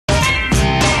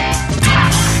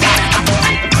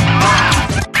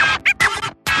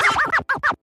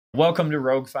Welcome to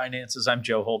Rogue Finances. I'm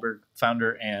Joe Holberg,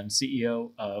 founder and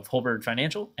CEO of Holberg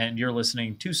Financial, and you're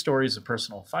listening to stories of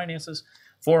personal finances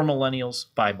for millennials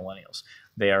by millennials.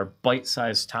 They are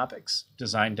bite-sized topics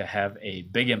designed to have a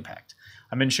big impact.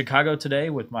 I'm in Chicago today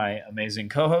with my amazing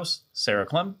co-host, Sarah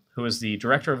Clem, who is the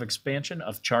Director of Expansion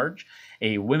of Charge,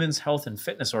 a women's health and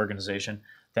fitness organization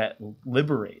that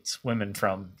liberates women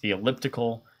from the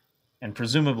elliptical and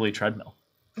presumably treadmill.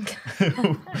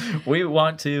 we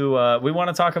want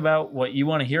to talk about what you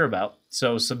want to hear about.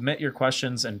 So submit your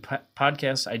questions and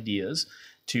podcast ideas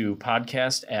to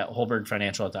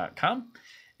podcast@holbergfinancial.com.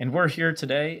 And we're here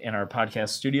today in our podcast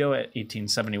studio at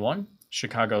 1871,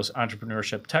 Chicago's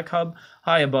entrepreneurship tech hub,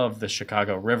 high above the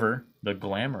Chicago River, the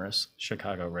glamorous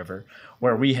Chicago River,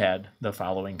 where we had the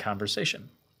following conversation.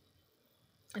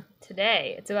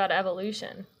 Today, it's about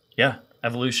evolution. Yeah,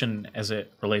 evolution as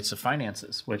it relates to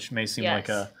finances, which may seem like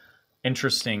a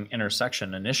interesting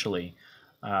intersection initially.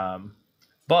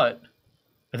 But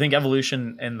I think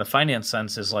evolution in the finance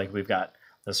sense is like we've got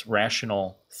this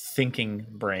rational thinking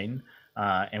brain,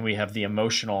 and we have the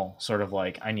emotional sort of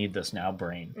like, I need this now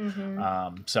brain.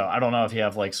 Mm-hmm. So I don't know if you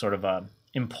have like sort of a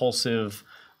impulsive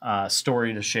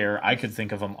story to share. I could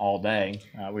think of them all day.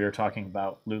 We were talking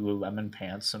about Lululemon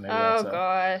pants. So maybe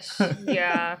gosh.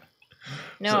 Yeah.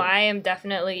 No, I am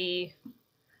definitely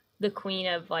the queen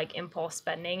of like impulse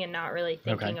spending and not really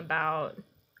thinking about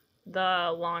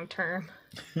the long-term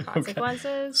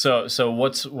consequences. Okay. So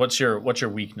what's your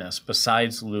weakness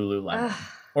besides Lululemon?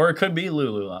 Or it could be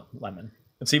Lululemon.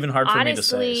 It's even hard for me to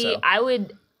say. Honestly, I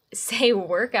would say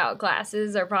workout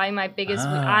classes are probably my biggest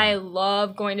I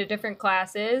love going to different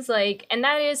classes, and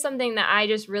that is something that I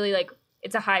just really like.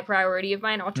 It's a high priority of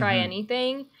mine. I'll try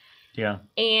anything. Yeah.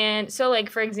 And so,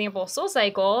 for example,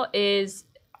 SoulCycle is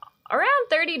around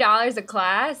 $30 a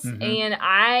class. Mm-hmm. And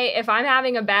if I'm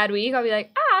having a bad week, I'll be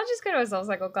like, I'll just go to a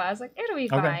SoulCycle class. It'll be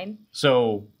fine.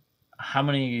 So how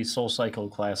many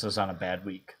SoulCycle classes on a bad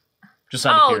week? Just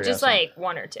out of curiosity. Just like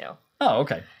one or two. Oh,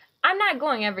 okay. I'm not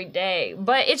going every day,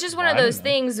 but it's just one of those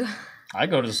things. I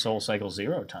go to SoulCycle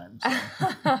 0 times.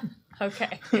 So.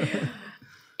 Okay.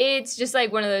 It's just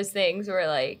like one of those things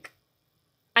where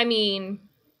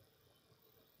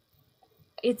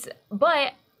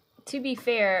but to be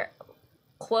fair,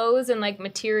 clothes and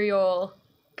material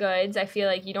goods, I feel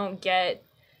like you don't get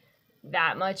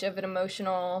that much of an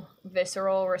emotional,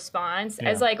 visceral response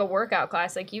as a workout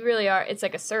class. You really are. It's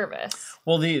like a service.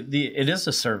 Well, it is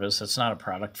a service. It's not a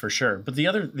product for sure. But the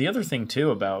other thing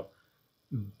too about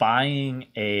buying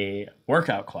a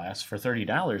workout class for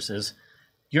 $30 is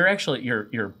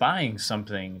you're buying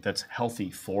something that's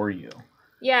healthy for you.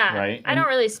 Yeah, right. I don't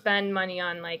really spend money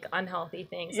on unhealthy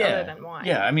things other than wine.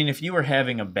 Yeah, I mean, if you were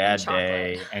having a bad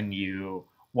day and you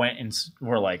went and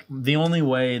were like, the only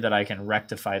way that I can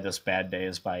rectify this bad day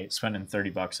is by spending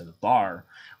 $30 at a bar,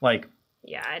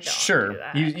 yeah, I don't. Sure, do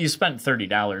that. you spent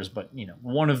 $30, but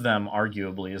one of them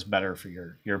arguably is better for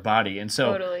your body, and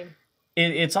so totally.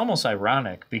 It's almost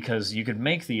ironic because you could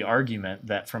make the argument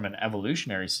that from an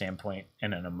evolutionary standpoint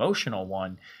and an emotional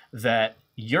one, that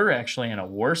you're actually in a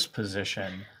worse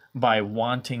position by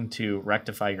wanting to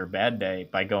rectify your bad day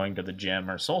by going to the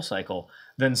gym or SoulCycle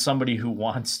than somebody who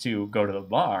wants to go to the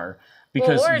bar,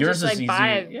 because or yours just is easy.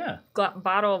 Buy a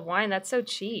bottle of wine. That's so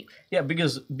cheap. Yeah,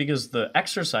 because the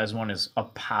exercise one is a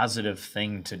positive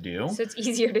thing to do. So it's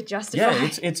easier to justify. Yeah,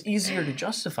 it's easier to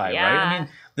justify, right? I mean,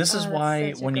 this is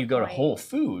why when you go to Whole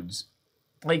Foods,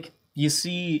 you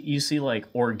see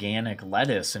organic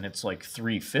lettuce and it's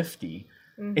 $3.50.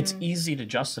 Mm-hmm. It's easy to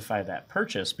justify that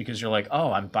purchase because you're like,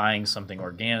 oh, I'm buying something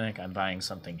organic, I'm buying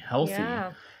something healthy.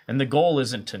 Yeah. And the goal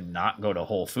isn't to not go to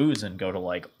Whole Foods and go to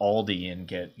Aldi and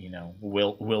get,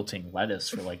 wilting lettuce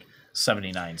for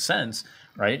 79 cents,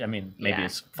 right? I mean, maybe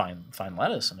it's fine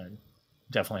lettuce, and I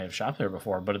definitely have shopped there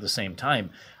before, but at the same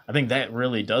time, I think that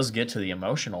really does get to the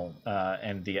emotional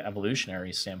and the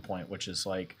evolutionary standpoint, which is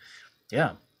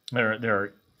there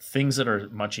are things that are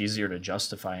much easier to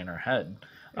justify in our head.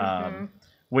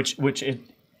 Which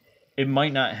it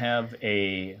might not have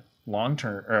a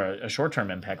long-term or a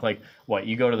short-term impact.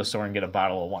 You go to the store and get a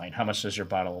bottle of wine. How much does your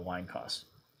bottle of wine cost?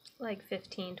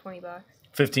 $15, $20.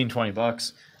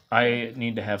 $15-$20. I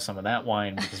need to have some of that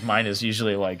wine because mine is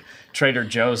usually Trader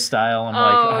Joe's style. I'm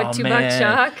oh $2 man.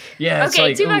 Chuck. Yeah,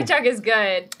 okay, $2 Chuck is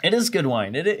good. It is good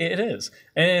wine. It is,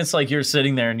 and it's you're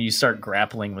sitting there and you start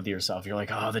grappling with yourself. You're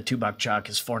like, oh, the $2 Chuck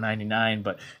is $4.99,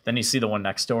 but then you see the one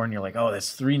next door and you're like, oh,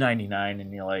 that's $3.99,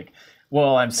 and you're like,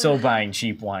 well, I'm still buying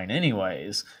cheap wine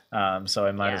anyways, so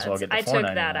I might as well get the $4.99. I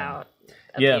took that out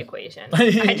of the equation.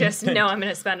 I just know I'm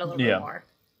going to spend a little bit more.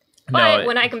 But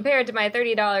when I compare it to my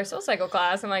 $30 SoulCycle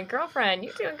class, I'm like, girlfriend,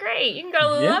 you're doing great. You can go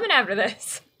to Lululemon after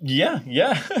this. Yeah.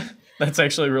 That's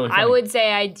actually really funny. I would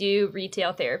say I do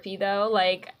retail therapy, though.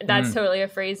 Like, that's totally a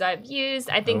phrase I've used.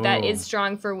 I think that is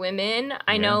strong for women.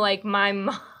 I know, like, my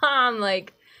mom,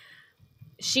 like,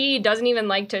 she doesn't even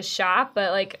like to shop,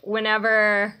 but, like,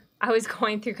 whenever I was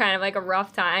going through kind of, like, a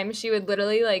rough time, she would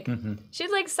literally, like, she'd,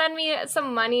 like, send me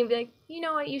some money and be like, you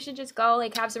know what, you should just go,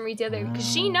 like, have some retail therapy.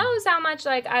 Because she knows how much,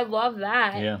 like, I love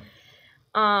that. Yeah.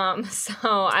 So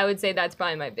I would say that's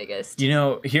probably my biggest. You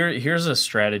know, here's a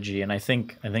strategy, and I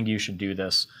think you should do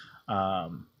this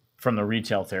from the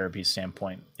retail therapy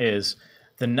standpoint, is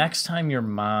the next time your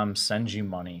mom sends you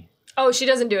money. Oh, she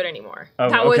doesn't do it anymore. Oh,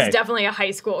 that was definitely a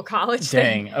high school, college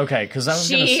thing. Dang. Okay, because I was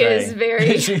going to say. She is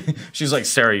very. She's like,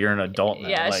 Sarah, you're an adult now.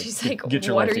 Yeah, like, she's like, get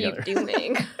your life together. What are you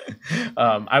doing?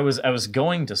 I was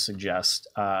going to suggest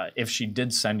if she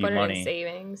did send you money. In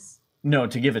savings. No,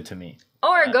 to give it to me.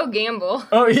 Or go gamble.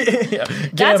 Oh, yeah.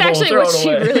 That's actually what she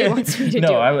really wants me to do.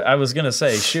 No, I was going to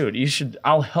say, shoot,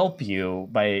 I'll help you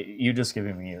by you just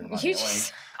giving me your money.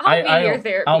 I'll be your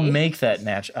therapy. I'll make that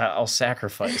match. I'll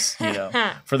sacrifice,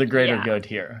 for the greater good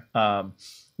here.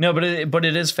 No, but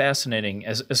it is fascinating,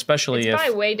 especially it's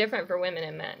probably way different for women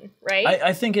and men, right?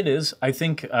 I think it is. I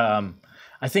think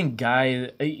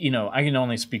guys, I can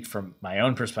only speak from my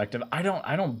own perspective. I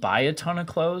don't buy a ton of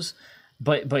clothes.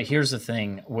 But here's the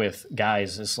thing with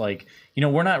guys, it's like,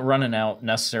 we're not running out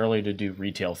necessarily to do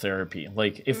retail therapy.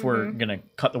 Like, if we're going to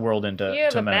cut the world into men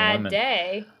and women. You have a bad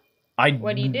day.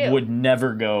 What do you do? Would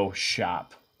never go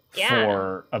shop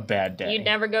for a bad day. You'd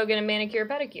never go get a manicure or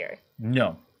pedicure.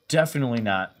 No, definitely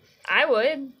not. I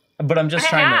would. But I'm just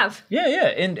trying to. Yeah.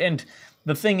 And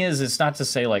the thing is, it's not to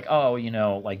say like, oh,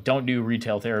 like don't do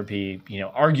retail therapy.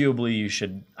 Arguably you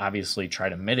should obviously try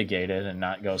to mitigate it and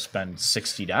not go spend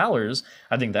 $60.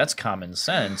 I think that's common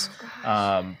sense.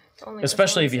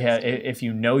 Especially if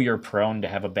you know you're prone to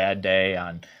have a bad day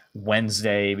on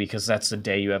Wednesday because that's the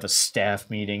day you have a staff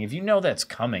meeting. If you know that's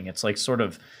coming, it's like sort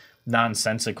of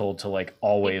nonsensical to like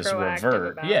always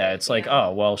revert. Yeah, it's like,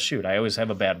 oh, well, shoot, I always have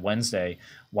a bad Wednesday.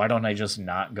 Why don't I just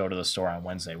not go to the store on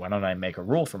Wednesday? Why don't I make a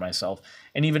rule for myself?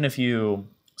 And even if you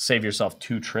save yourself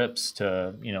 2 trips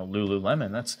to,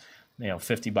 Lululemon, that's,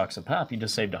 $50 a pop. You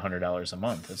just saved $100 a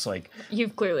month. It's like,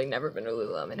 you've clearly never been to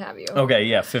Lululemon, have you? Okay,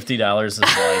 yeah, $50 is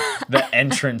like the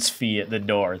entrance fee at the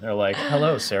door. They're like,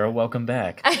 "Hello, Sarah, welcome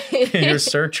back. Your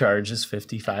surcharge is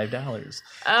 $55."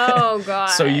 Oh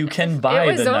God! So you can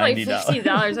buy the $90. It was only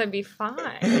 $50. I'd be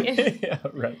fine. Yeah,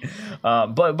 right.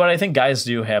 But I think guys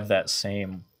do have that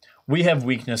same. We have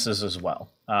weaknesses as well.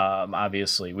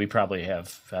 Obviously, we probably have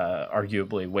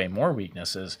arguably way more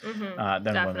weaknesses than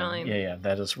definitely. Women. Yeah,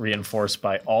 that is reinforced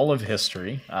by all of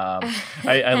history.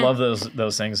 I love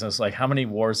those things. It's like how many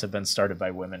wars have been started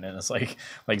by women, and it's like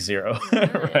 0,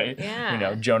 right?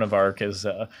 Yeah. Joan of Arc is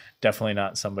definitely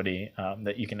not somebody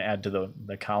that you can add to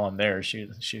the column there.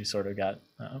 She sort of got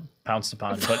pounced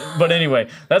upon, but anyway,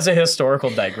 that's a historical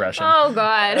digression. Oh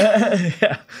God.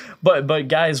 Yeah, but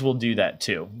guys will do that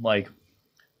too. Like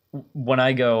when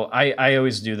I go, I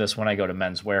always do this when I go to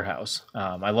Men's Warehouse.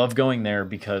 I love going there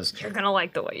because you're gonna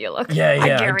like the way you look. Yeah, I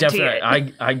guarantee definitely.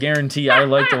 it. I guarantee I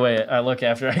like the way I look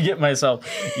after I get myself,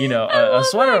 a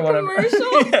sweater or whatever.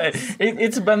 Yeah,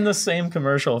 it's been the same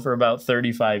commercial for about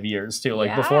 35 years too.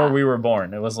 Like before we were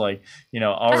born, it was like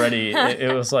already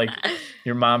it was like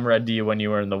your mom read to you when you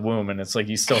were in the womb, and it's like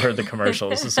you still heard the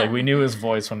commercials. It's like we knew his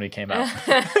voice when we came out.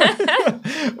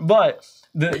 But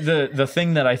the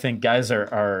thing that I think guys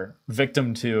are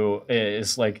victim to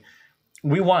is like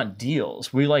we want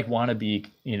deals. We want to be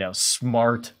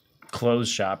smart clothes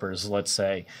shoppers, let's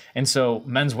say. And so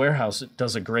Men's Warehouse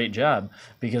does a great job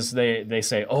because they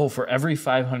say, oh, for every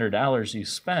 $500 you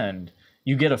spend,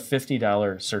 you get a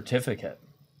 $50 certificate.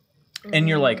 And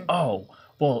you're like, oh,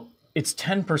 well, it's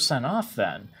 10% off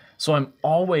then. So I'm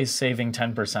always saving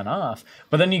 10% off.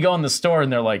 But then you go in the store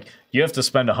and they're like, you have to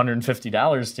spend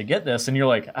 $150 to get this. And you're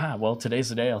like, well, today's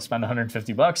the day I'll spend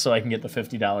 $150 so I can get the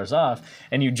 $50 off.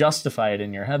 And you justify it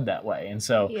in your head that way. And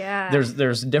so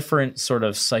there's different sort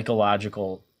of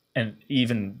psychological, and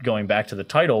even going back to the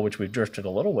title, which we've drifted a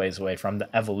little ways away from,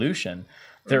 the evolution,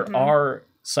 there are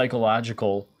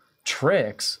psychological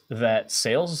tricks that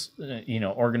sales,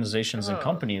 organizations and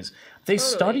companies, they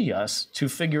study us to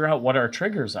figure out what our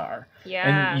triggers are.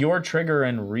 Yeah. And your trigger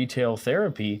in retail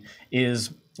therapy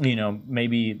is,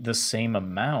 maybe the same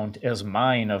amount as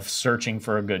mine of searching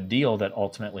for a good deal that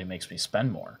ultimately makes me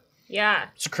spend more. Yeah.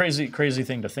 It's a crazy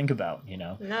thing to think about,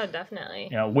 No, definitely.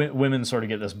 Women sort of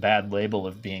get this bad label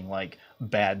of being like,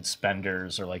 bad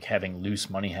spenders or like having loose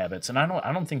money habits. And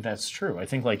I don't think that's true. I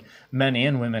think like men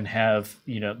and women have,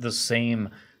 the same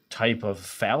type of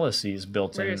fallacies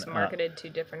built in. We're just marketed too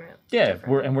different. Yeah,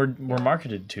 we're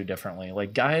marketed too differently.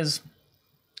 Like guys,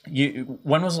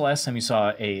 when was the last time you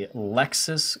saw a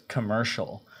Lexus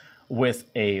commercial with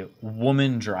a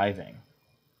woman driving?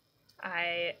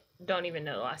 I don't even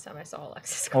know the last time I saw a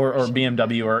Lexus commercial. Or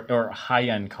BMW or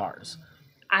high-end cars.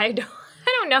 I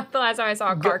don't know the last time I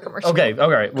saw a car commercial. Okay, all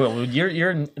right. Well,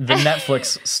 you're the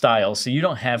Netflix style, so you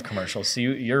don't have commercials, so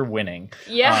you're winning.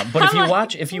 Yeah. But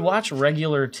if you watch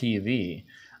regular TV,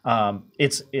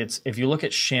 it's if you look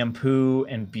at shampoo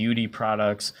and beauty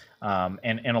products,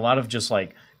 and a lot of just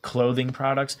like clothing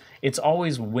products, it's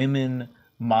always women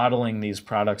modeling these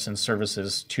products and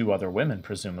services to other women,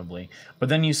 presumably. But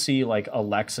then you see like a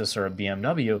Lexus or a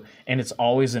BMW, and it's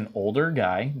always an older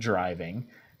guy driving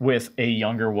with a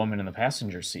younger woman in the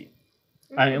passenger seat.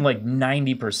 I mean, like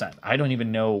 90%. I don't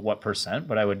even know what percent,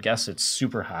 but I would guess it's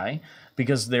super high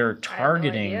because they're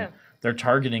targeting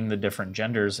the different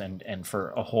genders, and for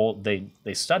a whole they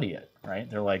study it, right?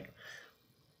 They're like,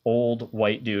 old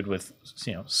white dude with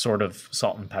sort of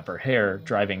salt and pepper hair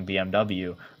driving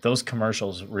BMW. Those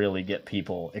commercials really get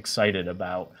people excited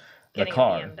about the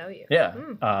car. A BMW. Yeah,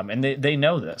 and they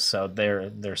know this, so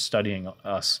they're studying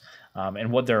us,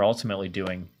 and what they're ultimately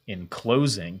doing in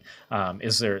closing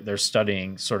is they're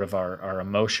studying sort of our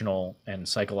emotional and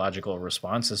psychological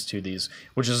responses to these,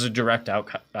 which is a direct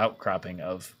outcropping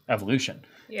of evolution.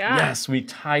 Yeah. Yes, we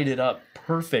tied it up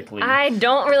perfectly. I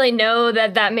don't really know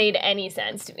that made any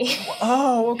sense to me.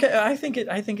 Oh, okay. I think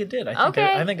it did. I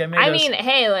think I made. I mean,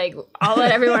 hey, like I'll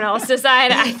let everyone else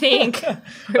decide. I think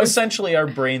essentially our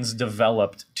brains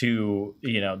developed to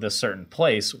this certain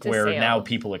place where now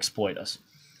people exploit us.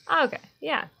 Okay.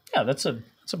 Yeah. Yeah, that's a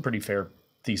pretty fair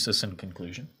thesis and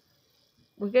conclusion.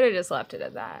 We could have just left it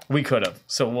at that. We could have.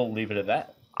 So we'll leave it at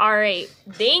that. All right.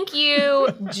 Thank you,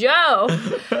 Joe,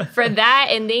 for that.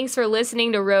 And thanks for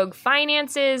listening to Rogue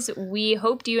Finances. We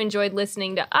hoped you enjoyed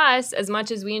listening to us as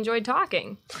much as we enjoyed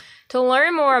talking. To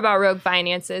learn more about Rogue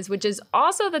Finances, which is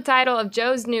also the title of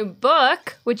Joe's new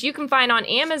book, which you can find on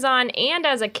Amazon and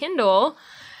as a Kindle,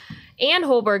 and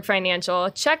Holberg Financial,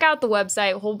 check out the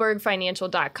website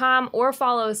holbergfinancial.com or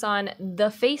follow us on the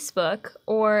Facebook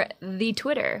or the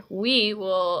Twitter. We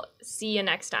will see you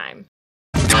next time.